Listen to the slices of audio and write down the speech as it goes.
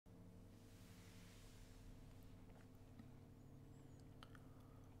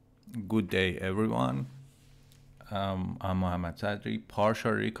Good day, everyone. I'm Mohammed Sadri.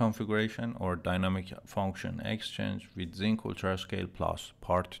 Partial reconfiguration or dynamic function exchange with ZYNQ Ultracale Plus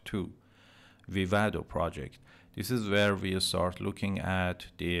Part 2, Vivado project. This is where we start looking at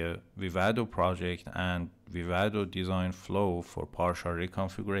the Vivado project and Vivado design flow for partial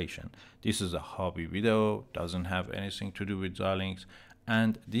reconfiguration. This is a hobby video, doesn't have anything to do with ZYNQ,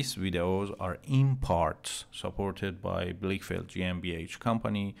 and these videos are in parts supported by Blickfeld GmbH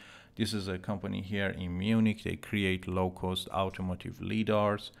company. This is a company here in Munich. They create low-cost automotive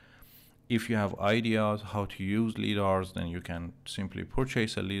lidars. If you have ideas how to use lidars, then you can simply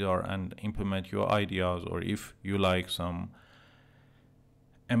purchase a lidar and implement your ideas. Or if you like some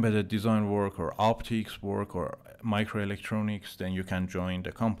embedded design work or optics work or microelectronics, then you can join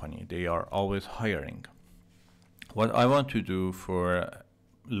the company. They are always hiring. What I want to do for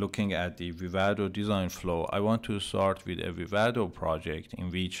looking at the Vivado design flow, I want to start with a Vivado project in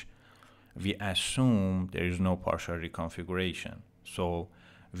which we assume there is no partial reconfiguration. So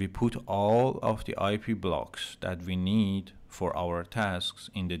we put all of the IP blocks that we need for our tasks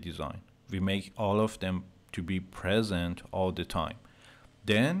in the design. We make all of them to be present all the time.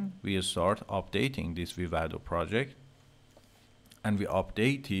 Then we start updating this Vivado project, and we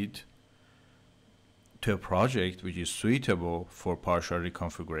update it to a project which is suitable for partial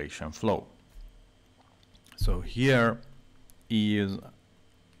reconfiguration flow. So here is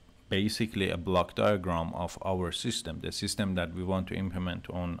basically a block diagram of our system, the system that we want to implement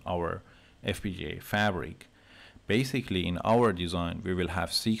on our FPGA fabric. Basically, in our design, we will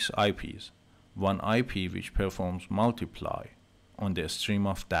have 6 IPs. One IP which performs multiply on the stream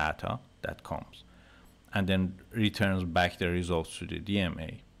of data that comes, and then returns back the results to the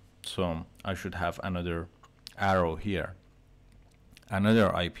DMA. So I should have another arrow here.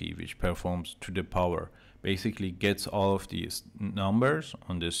 Another IP which performs to the power, basically gets all of these numbers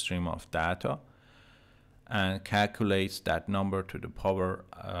on the stream of data and calculates that number to the power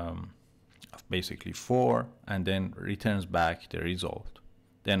of basically 4, and then returns back the result.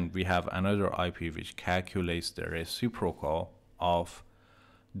 Then we have another IP which calculates the reciprocal of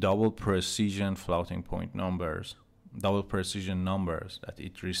double precision floating point numbers, double precision numbers that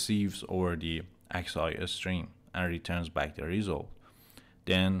it receives over the XI stream and returns back the result.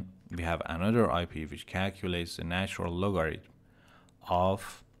 Then we have another IP which calculates the natural logarithm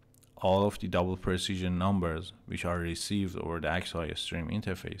of all of the double precision numbers which are received over the XI stream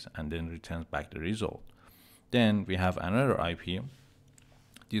interface and then returns back the result. Then we have another IP.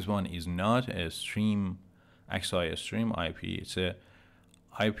 This one is not a stream XI stream IP. It's a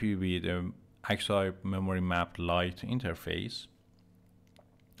IP with a XI memory mapped light interface.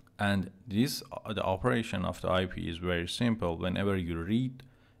 And this, the operation of the IP is very simple. Whenever you read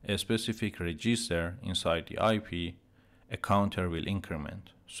a specific register inside the IP, a counter will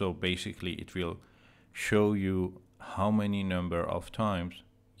increment. So basically it will show you how many number of times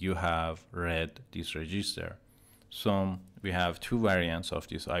you have read this register. So we have 2 variants of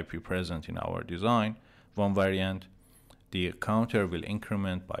this IP present in our design. One variant, the counter will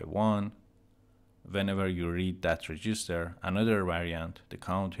increment by 1 whenever you read that register. Another variant, the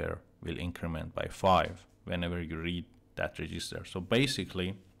counter will increment by 5 whenever you read that register. So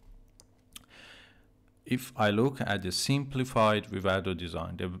basically, if I look at the simplified Vivado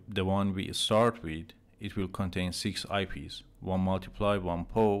design, the one we start with, it will contain 6 IPs, 1 multiply, 1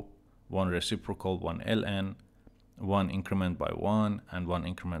 PO, 1 reciprocal, 1 LN, 1 increment by 1, and 1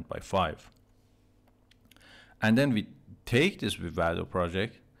 increment by 5. And then we take this Vivado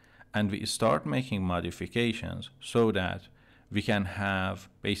project and we start making modifications so that we can have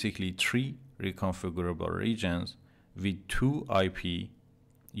basically 3 reconfigurable regions with 2 IP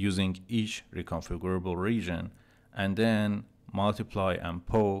using each reconfigurable region, and then multiply and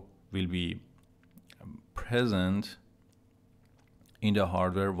PO will be present in the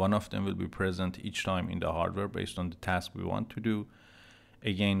hardware. One of them will be present each time in the hardware based on the task we want to do.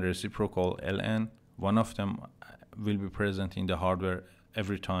 Again, reciprocal LN, one of them will be present in the hardware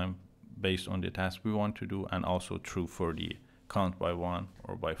every time based on the task we want to do, and also true for the count by 1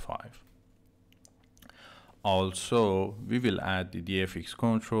 or by 5. Also, we will add the DFX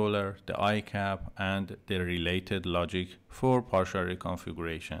controller, the ICAP, and the related logic for partial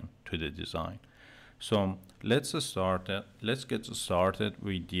reconfiguration to the design. So let's get started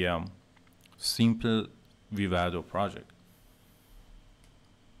with the simple Vivado project.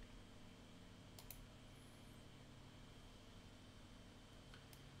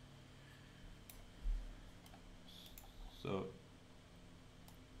 So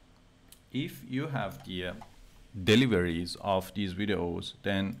if you have the deliveries of these videos,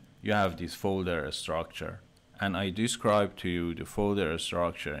 then you have this folder structure, and I described to you the folder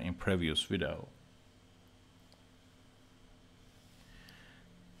structure in previous video.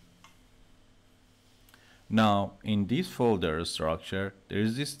 Now, in this folder structure, there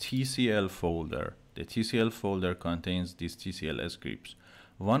is this TCL folder. The TCL folder contains these TCL scripts.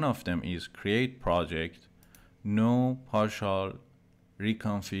 One of them is create project, no partial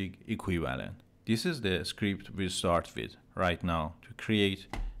reconfig equivalent. This is the script we start with right now to create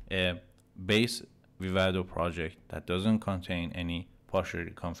a base Vivado project that doesn't contain any partial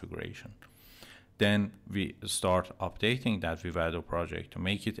reconfiguration. Then we start updating that Vivado project to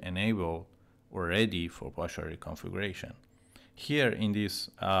make it enable or ready for partial reconfiguration. Here in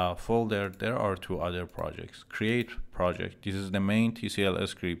this folder, there are two other projects. Create project, this is the main TCL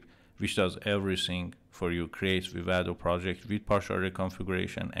script which does everything for you. Creates Vivado project with partial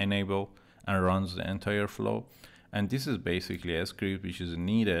reconfiguration, enable, and runs the entire flow. And this is basically a script which is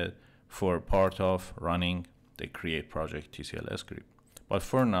needed for part of running the create project TCL script. But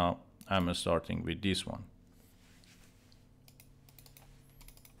for now, I'm starting with this one.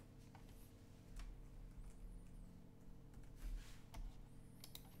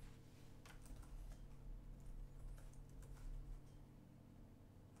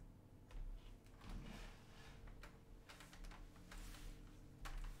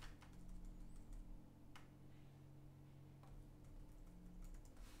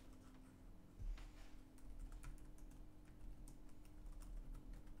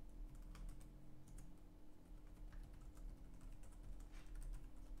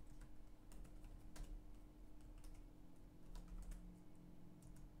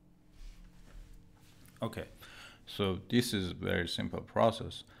 Okay, so this is a very simple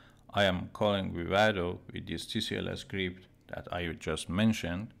process. I am calling Vivado with this TCL script that I just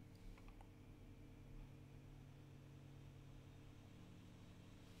mentioned.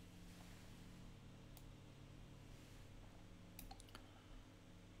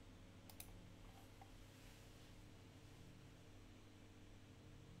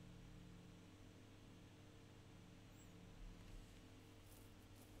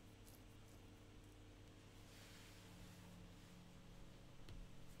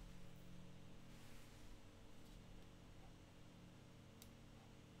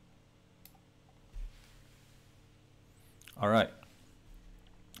 All right,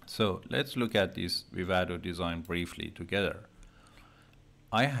 so let's look at this Vivado design briefly together.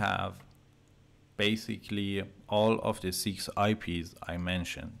 I have basically all of the 6 IPs I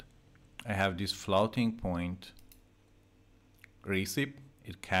mentioned. I have this floating point recip.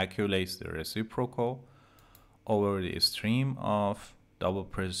 It calculates the reciprocal over the stream of double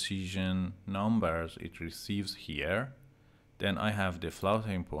precision numbers it receives here. Then I have the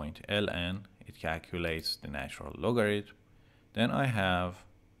floating point ln. It calculates the natural logarithm. Then I have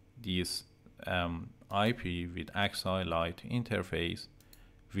this IP with axi light interface,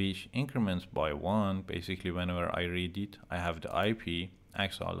 which increments by 1. Basically, whenever I read it, I have the IP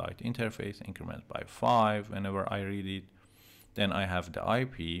axi light interface increments by 5 whenever I read it. Then I have the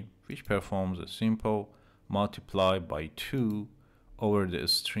IP, which performs a simple multiply by 2 over the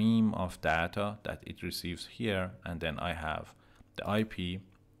stream of data that it receives here. And then I have the IP,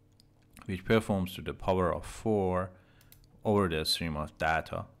 which performs to the power of 4 over the stream of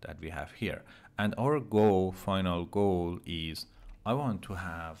data that we have here. And our goal, final goal, is I want to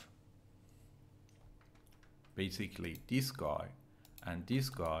have basically this guy and this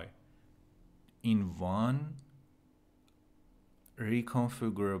guy in one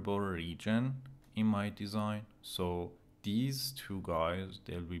reconfigurable region in my design. So these two guys,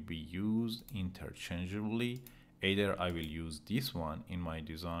 they will be used interchangeably. Either I will use this one in my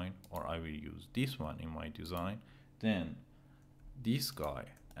design or I will use this one in my design. Then this guy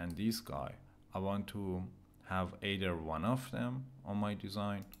and this guy, I want to have either one of them on my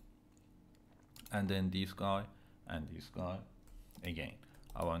design, and then this guy and this guy, again,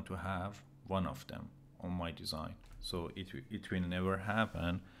 I want to have one of them on my design. So it will never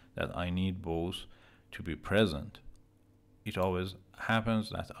happen that I need both to be present. It always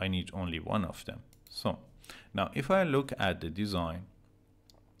happens that I need only one of them. So now if I look at the design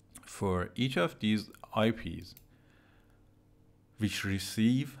for each of these IPs which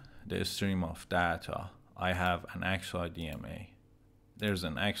receive the stream of data, I have an axi DMA. There's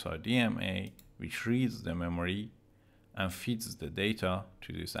an axi DMA which reads the memory and feeds the data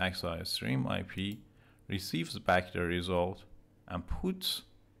to this axi stream IP, receives back the result, and puts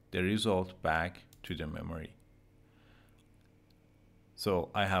the result back to the memory.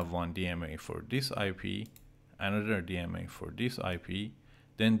 So I have one DMA for this IP, another DMA for this IP.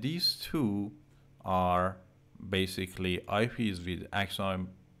 Then these two are basically IPs with axi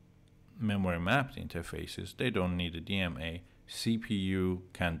memory mapped interfaces, they don't need a DMA. CPU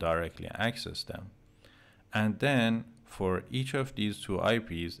can directly access them. And then for each of these two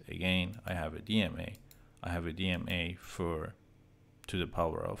IPs, again, I have a DMA. I have a DMA to the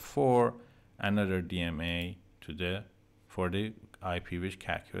power of 4, another DMA for the IP which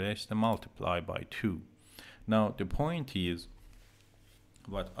calculates the multiply by 2. Now the point is,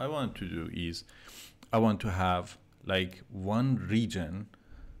 what I want to do is I want to have like one region,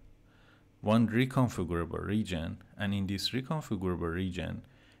 one reconfigurable region, and in this reconfigurable region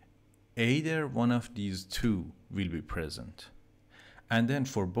either one of these two will be present, and then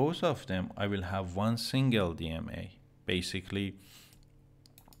for both of them I will have one single DMA. Basically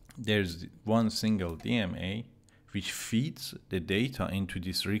there's one single DMA which feeds the data into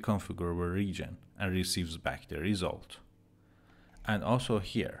this reconfigurable region and receives back the result. And also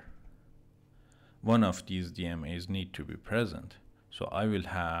here one of these DMAs need to be present, so I will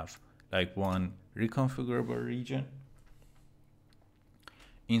have like one reconfigurable region.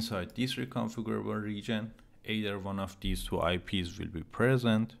 Inside this reconfigurable region, either one of these two IPs will be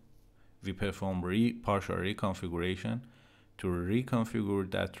present. We perform partial reconfiguration to reconfigure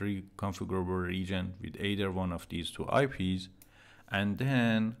that reconfigurable region with either one of these two IPs, and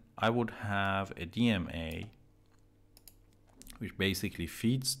then I would have a DMA which basically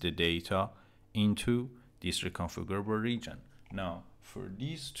feeds the data into this reconfigurable region. Now for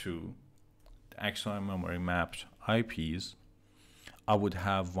these two XOR memory mapped IPs, I would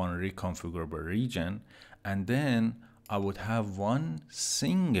have one reconfigurable region, and then I would have one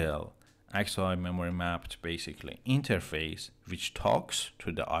single XOR memory mapped basically interface which talks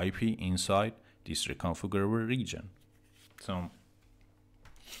to the IP inside this reconfigurable region. So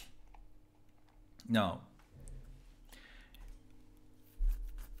now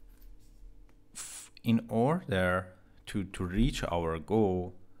in order to reach our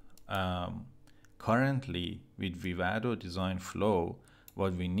goal, currently with Vivado design flow,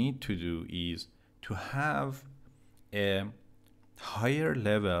 what we need to do is to have a higher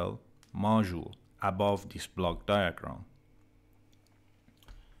level module above this block diagram.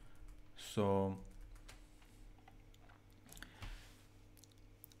 So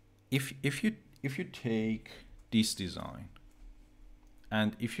if you take this design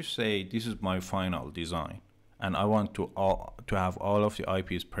and if you say this is my final design and I want to have all of the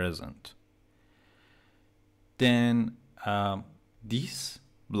IPs present, then this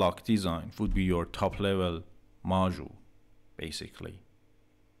block design would be your top level module basically.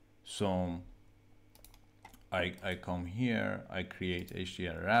 So I come here, I create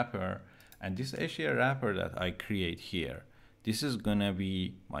HDL wrapper, and this HDL wrapper that I create here, this is gonna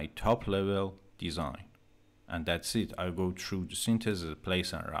be my top level design, and that's it. I go through the synthesis,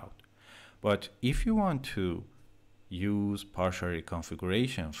 place, and route. But if you want to use partial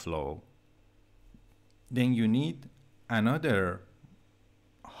reconfiguration flow, then you need another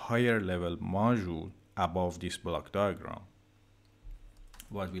higher level module above this block diagram.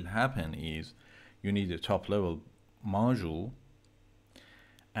 What will happen is you need a top level module,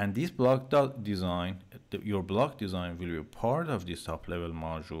 and this block design, your block design will be a part of this top level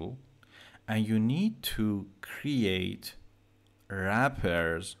module, and you need to create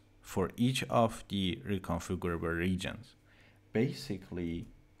wrappers for each of the reconfigurable regions. Basically,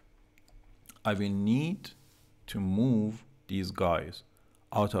 I will need to move these guys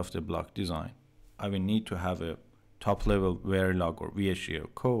out of the block design. I will need to have a top level Verilog or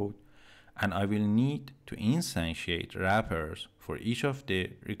VHDL code, and I will need to instantiate wrappers for each of the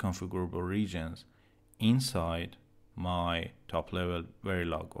reconfigurable regions inside my top level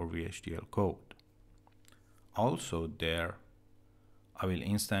Verilog or VHDL code. Also there, I will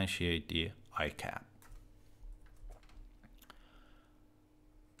instantiate the ICAP.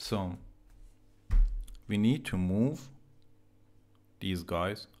 So we need to move these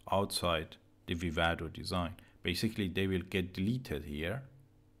guys outside the Vivado design. Basically, they will get deleted here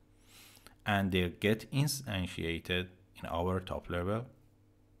and they'll get instantiated in our top level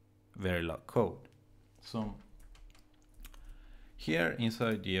Verilog code. So here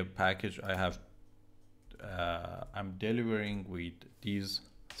inside the package, I have I'm delivering with these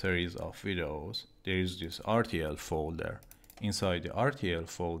series of videos. There is this RTL folder. Inside the RTL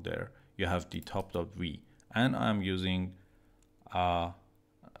folder, you have the top.v, and I'm using Verilog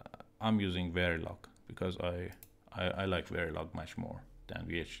because I like Verilog much more than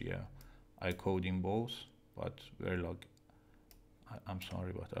VHDL. I code in both, but Verilog, I'm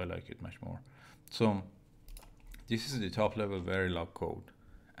sorry, but I like it much more. So this is the top level Verilog code,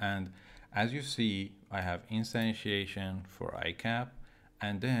 and as you see, I have instantiation for ICAP,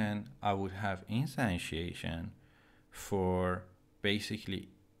 and then I would have instantiation for basically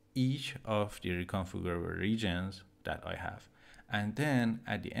each of the reconfigurable regions that I have. And then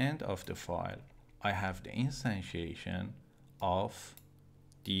at the end of the file, I have the instantiation of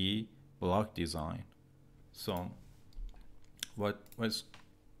the block design. So what was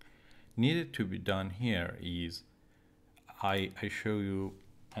needed to be done here is I show you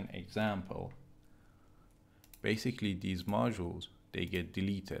an example. Basically, these modules, they get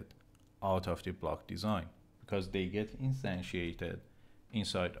deleted out of the block design because they get instantiated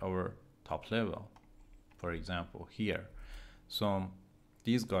inside our top level. For example, here. So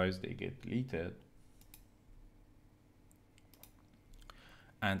these guys, they get deleted.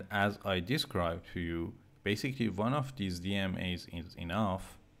 And as I described to you, basically one of these DMAs is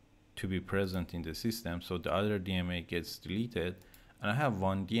enough to be present in the system, so the other DMA gets deleted, and I have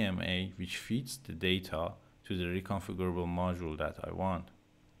one DMA which feeds the data to the reconfigurable module that I want.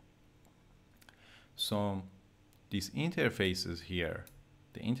 So these interfaces here,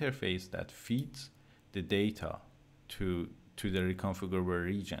 the interface that feeds the data to the reconfigurable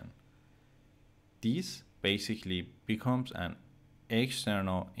region, this basically becomes an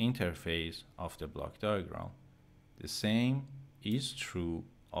external interface of the block diagram. The same is true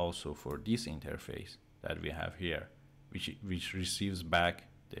also for this interface that we have here, which receives back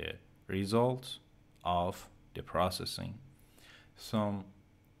the results of the processing. So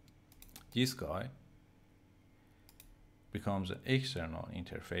this guy becomes an external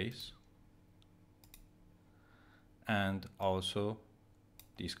interface, and also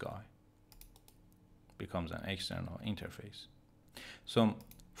this guy becomes an external interface. So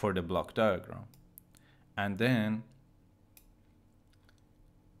for the block diagram, and then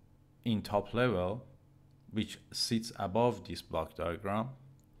in top level, which sits above this block diagram,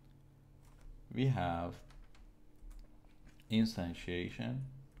 we have instantiation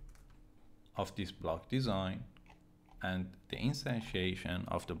of this block design, and the instantiation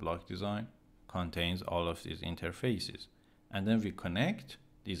of the block design contains all of these interfaces, and then we connect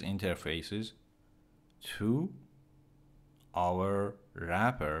these interfaces to our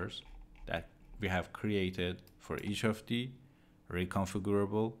wrappers that we have created for each of the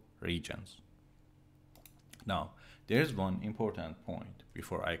reconfigurable regions. Now, there's one important point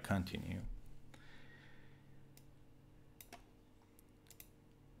before I continue.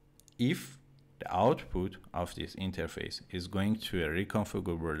 If the output of this interface is going to a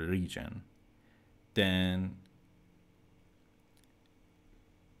reconfigurable region, then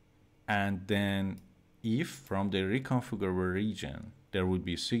if from the reconfigurable region there would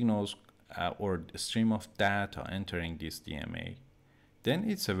be signals or a stream of data entering this DMA, then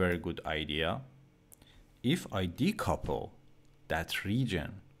it's a very good idea if I decouple that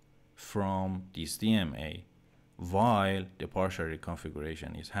region from this DMA while the partial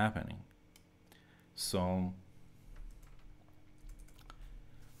reconfiguration is happening. So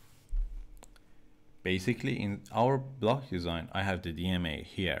basically in our block design, I have the DMA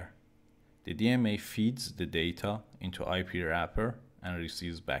here. The DMA feeds the data into IP wrapper and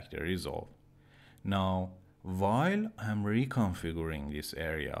receives back the result. Now, while I'm reconfiguring this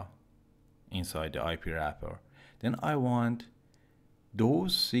area inside the IP wrapper, then I want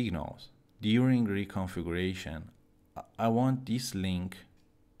those signals during reconfiguration. I want this link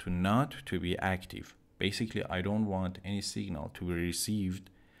to not to be active. Basically, I don't want any signal to be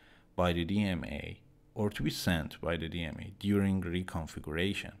received by the DMA or to be sent by the DMA during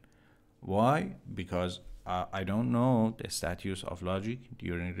reconfiguration. Why? Because I don't know the status of logic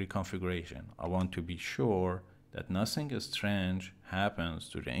during reconfiguration. I want to be sure that nothing strange happens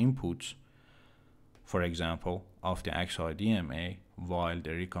to the inputs, for example, of the actual DMA while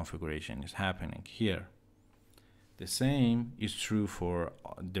the reconfiguration is happening here. The same is true for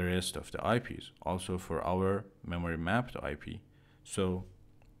the rest of the IPs, also for our memory mapped IP. So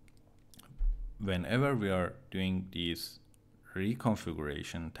whenever we are doing this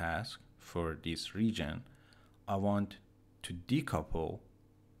reconfiguration task for this region, I want to decouple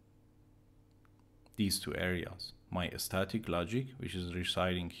these two areas, my static logic, which is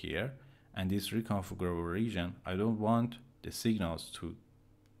residing here, and this reconfigurable region. I don't want the signals to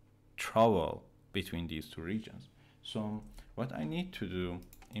travel between these two regions. So what I need to do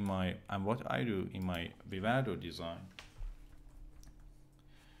in my, and what I do in my Vivado design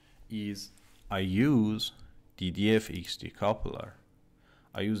is I use the DFX decoupler.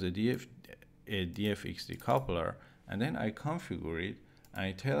 I use a DFX decoupler, and then I configure it, and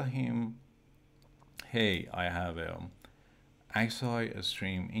I tell him, hey, I have a AXI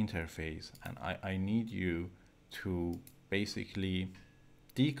stream interface, and I need you to basically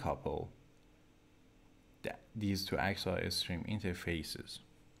decouple these two AXI stream interfaces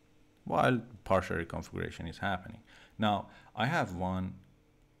while partial reconfiguration is happening. Now, I have one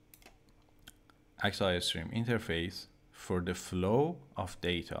XI stream interface for the flow of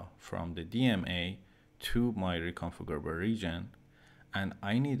data from the DMA to my reconfigurable region, and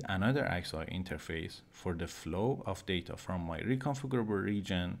I need another XI interface for the flow of data from my reconfigurable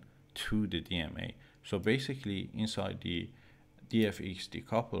region to the DMA. So basically, inside the DFX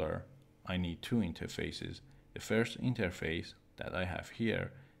decoupler, I need two interfaces. The first interface that I have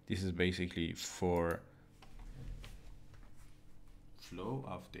here, this is basically for flow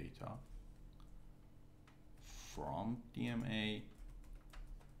of data from DMA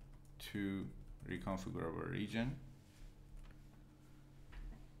to reconfigurable region.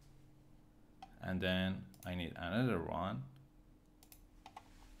 And then I need another one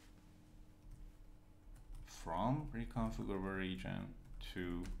from reconfigurable region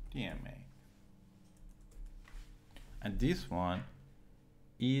to DMA. And this one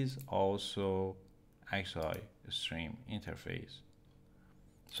is also XI stream interface.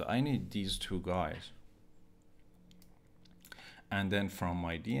 So I need these two guys. And then from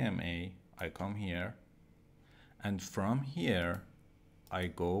my DMA, I come here. And from here, I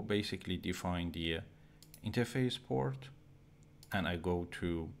go basically define the interface port. And I go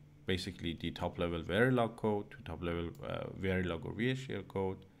to basically the top level Verilog code to top level Verilog or VHDL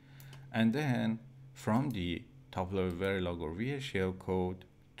code. And then from the top level Verilog or VHDL code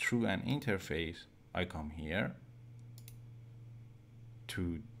through an interface, I come here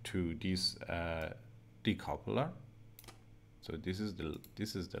to this decoupler. So this is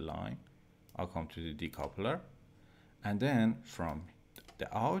the line. I'll come to the decoupler, and then from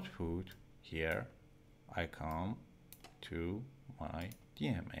the output here, I come to my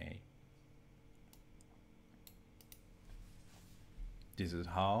DMA. This is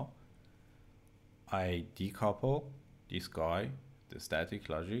how I decouple this guy, the static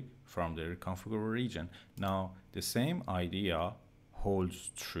logic, from the reconfigurable region. Now, the same idea holds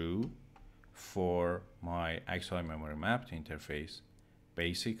true for my XI memory mapped interface.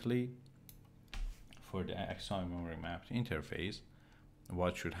 Basically, for the XI memory mapped interface,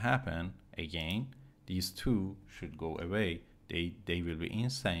 what should happen, again, these two should go away. They will be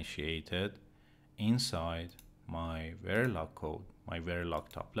instantiated inside my Verilog code, my Verilog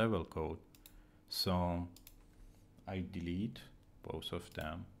top level code. So I delete both of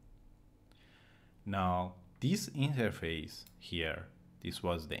them. Now, this interface here, this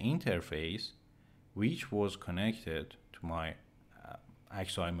was the interface which was connected to my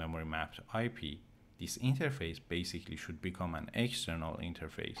XI memory mapped IP. This interface basically should become an external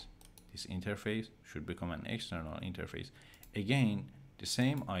interface. This interface should become an external interface. Again, the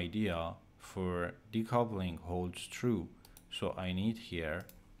same idea for decoupling holds true. So I need here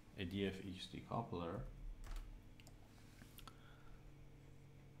a DFX decoupler.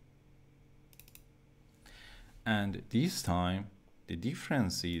 And this time, the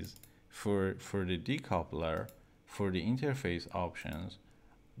difference is for the decoupler, for the interface options,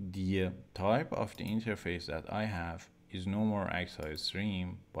 the type of the interface that I have is no more XI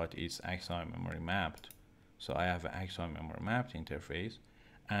stream, but it's XI memory mapped. So I have an XI memory mapped interface,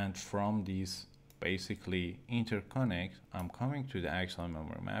 and from this basically interconnect, I'm coming to the XI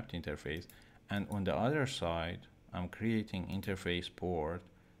memory mapped interface, and on the other side, I'm creating interface port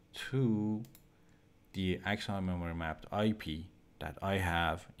to the XI memory mapped IP that I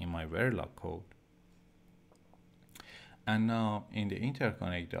have in my Verilog code. And now in the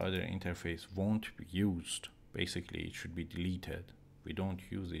interconnect, the other interface won't be used. Basically, it should be deleted. We don't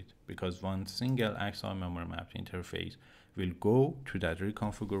use it because one single XI memory mapped interface will go to that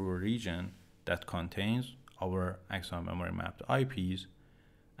reconfigurable region that contains our XI memory mapped IPs,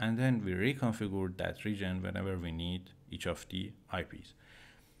 and then we reconfigure that region whenever we need each of the IPs.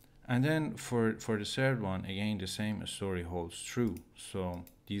 And then for the third one, again, the same story holds true. So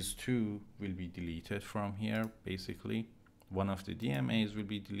these two will be deleted from here, basically. One of the DMAs will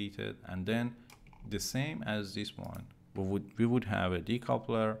be deleted, and then the same as this one, we would have a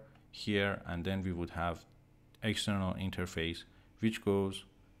decoupler here, and then we would have external interface which goes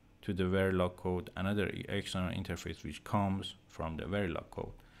to the Verilog code, another external interface which comes from the Verilog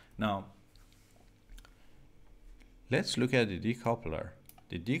code. Now, let's look at the decoupler.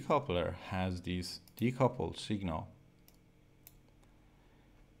 The decoupler has this decoupled signal.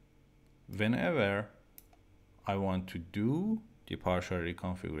 Whenever I want to do the partial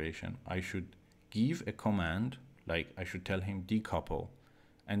reconfiguration, I should give a command, like I should tell him decouple,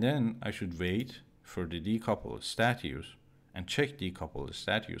 and then I should wait for the decouple status and check decouple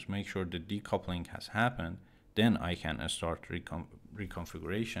status, make sure the decoupling has happened, then I can start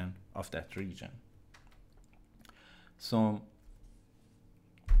reconfiguration of that region. So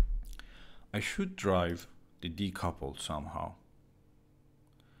I should drive the decouple somehow.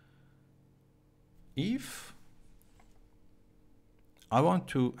 if I want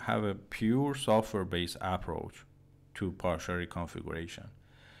to have a pure software-based approach to partial reconfiguration,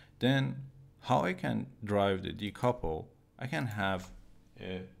 then how I can drive the decouple, I can have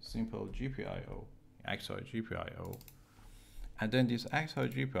a simple GPIO, XI GPIO, and then this XI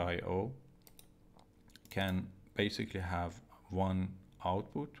GPIO can basically have one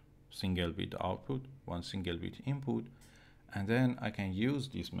output, single bit output, one single bit input, and then I can use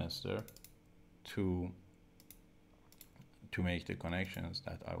this master to make the connections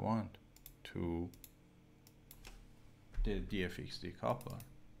that I want to the DFX decoupler.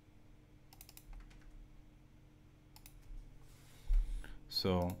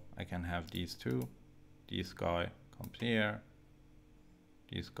 So I can have these two. This guy comes here,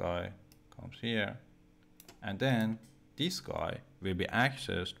 this guy comes here, and then this guy will be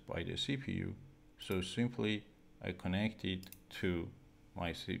accessed by the CPU. So simply I connect it to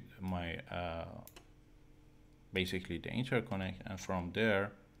my basically the interconnect, and from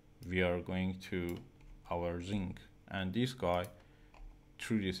there we are going to our ZYNQ, and this guy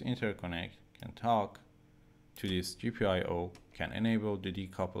through this interconnect can talk to this GPIO, can enable the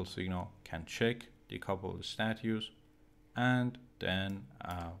decouple signal, can check decouple status, and then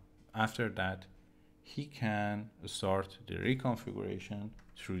after that he can start the reconfiguration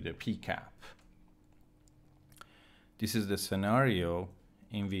through the PCAP. This is the scenario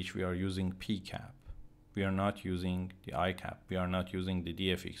in which we are using PCAP. We are not using the ICAP. We are not using the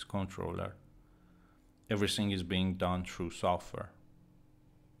DFX controller. Everything is being done through software.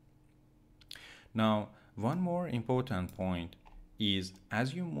 Now, one more important point is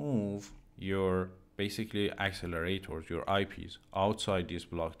as you move your basically accelerators, your IPs outside this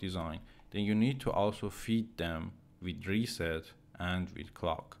block design, then you need to also feed them with reset and with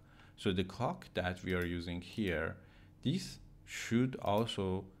clock. So the clock that we are using here, this should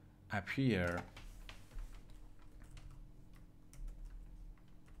also appear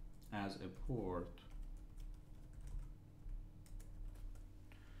as a port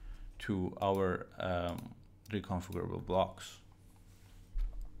to our reconfigurable blocks.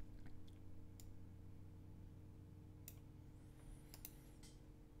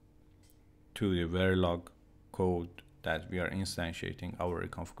 To the Verilog code that we are instantiating our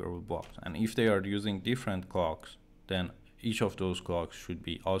reconfigurable blocks. And if they are using different clocks, then each of those clocks should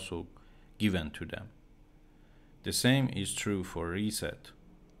be also given to them. The same is true for reset.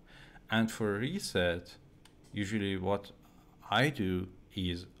 And for reset, usually what I do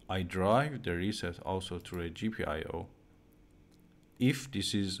is I drive the reset also through a GPIO. If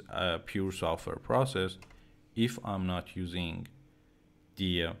this is a pure software process, if I'm not using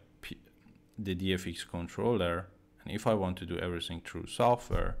the DFX controller, and if I want to do everything through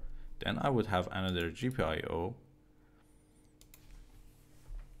software, then I would have another GPIO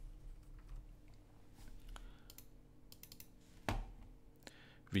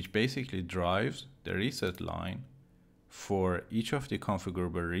which basically drives the reset line for each of the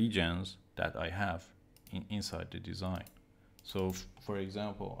configurable regions that I have inside the design. So for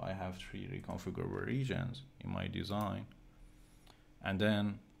example, I have 3 reconfigurable regions in my design, and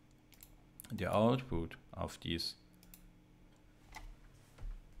then the output of this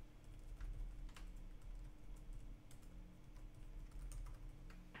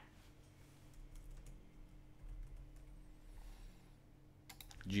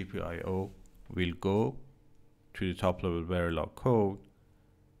GPIO will go to the top level Verilog code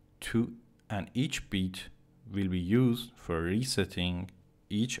and each bit will be used for resetting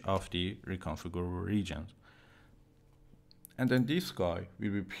each of the reconfigurable regions. And then this guy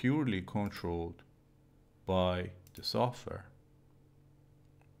will be purely controlled by the software.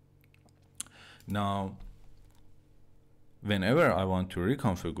 Now, whenever I want to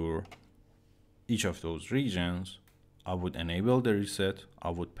reconfigure each of those regions, I would enable the reset, I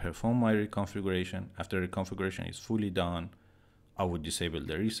would perform my reconfiguration. After reconfiguration is fully done, I would disable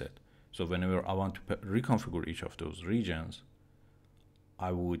the reset. So whenever I want to reconfigure each of those regions,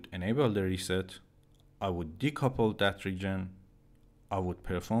 I would enable the reset, I would decouple that region, I would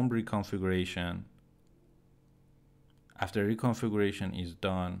perform reconfiguration. After reconfiguration is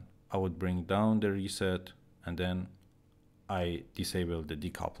done, I would bring down the reset, and then I disable the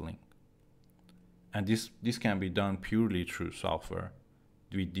decoupling. And this can be done purely through software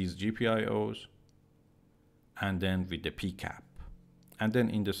with these GPIOs and then with the PCAP. And then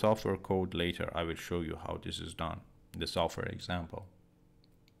in the software code later, I will show you how this is done in the software example.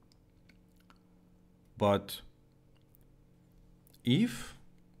 But if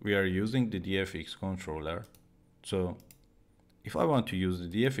we are using the DFX controller, so if I want to use the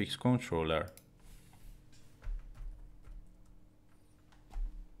DFX controller,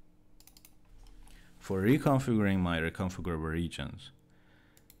 for reconfiguring my reconfigurable regions,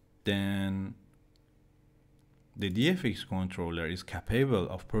 then the DFX controller is capable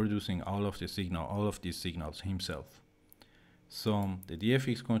of producing all of these signals himself. So the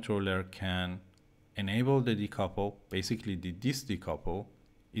DFX controller can enable the decouple. Basically, this decouple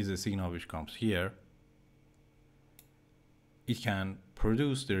is a signal which comes here. It can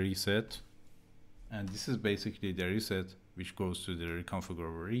produce the reset, and this is basically the reset which goes to the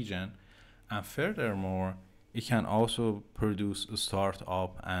reconfigurable region. And furthermore, it can also produce start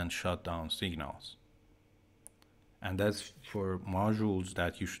up and shut down signals. And that's for modules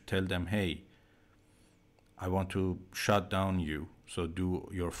that you should tell them, hey, I want to shut down you, so do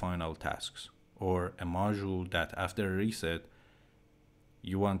your final tasks. Or a module that after a reset,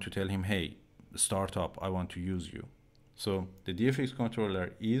 you want to tell him, hey, start up, I want to use you. So the DFX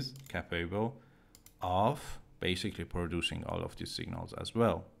controller is capable of basically producing all of these signals as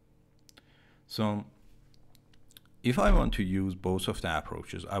well. So if I want to use both of the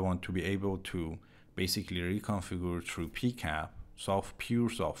approaches, I want to be able to basically reconfigure through PCAP, pure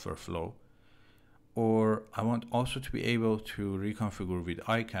software flow, or I want also to be able to reconfigure with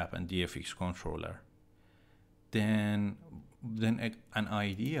ICAP and DFX controller. Then an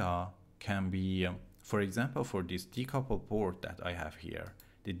idea can be, for example, for this decouple port that I have here,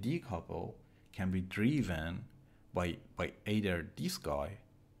 the decouple can be driven by either this guy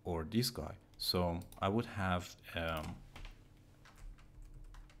or this guy. So I would have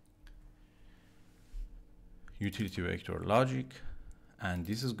utility vector logic, and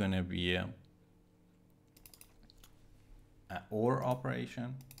this is going to be an OR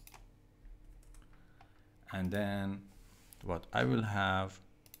operation. And then what I will have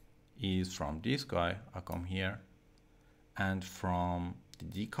is from this guy, I come here, and from the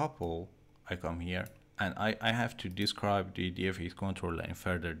decouple, I come here, and I have to describe the DFX controller in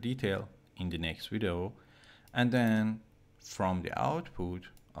further detail in the next video. And then from the output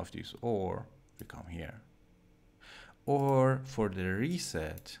of this OR, we come here. Or for the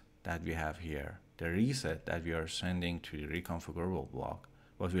reset that we have here, the reset that we are sending to the reconfigurable block,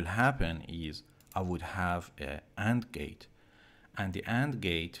 what will happen is I would have an AND gate, and the AND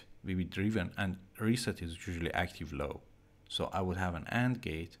gate will be driven, and reset is usually active low. So I would have an AND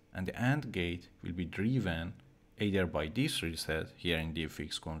gate, and the AND gate will be driven either by this reset here in the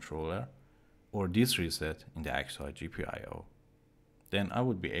DFX controller or this reset in the XI GPIO. Then I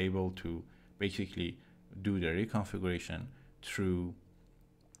would be able to basically do the reconfiguration through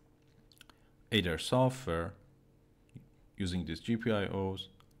either software using these GPIOs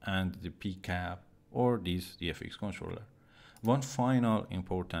and the PCAP or this DFX controller. One final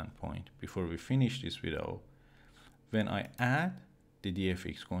important point before we finish this video: when I add the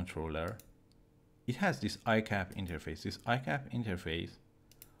DFX controller, it has this ICAP interface. This ICAP interface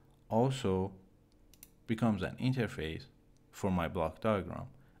also becomes an interface for my block diagram.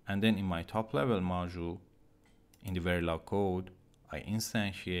 And then in my top level module, in the Verilog code, I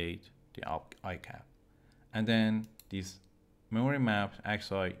instantiate the ICAP. And then this memory mapped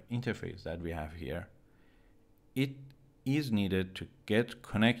XI interface that we have here, it is needed to get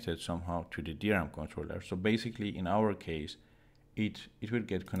connected somehow to the DRAM controller. So basically, in our case, it will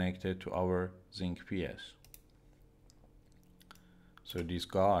get connected to our ZYNQ PS. So this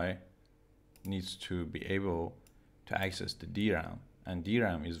guy needs to be able to access the DRAM, and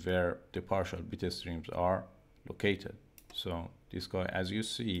DRAM is where the partial bit streams are located. So this guy, as you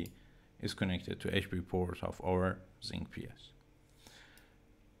see, is connected to HP port of our ZYNQ PS.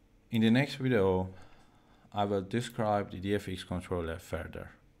 In the next video, I will describe the DFX controller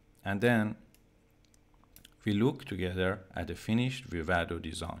further, and then we look together at the finished Vivado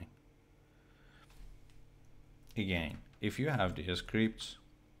design. Again, if you have the scripts,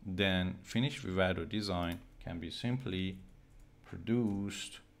 then finished Vivado design can be simply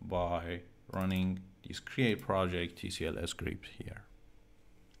produced by running this create project TCL script here.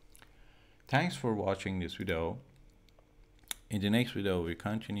 Thanks for watching this video. In the next video, we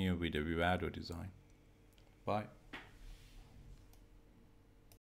continue with the Vivado design. Bye.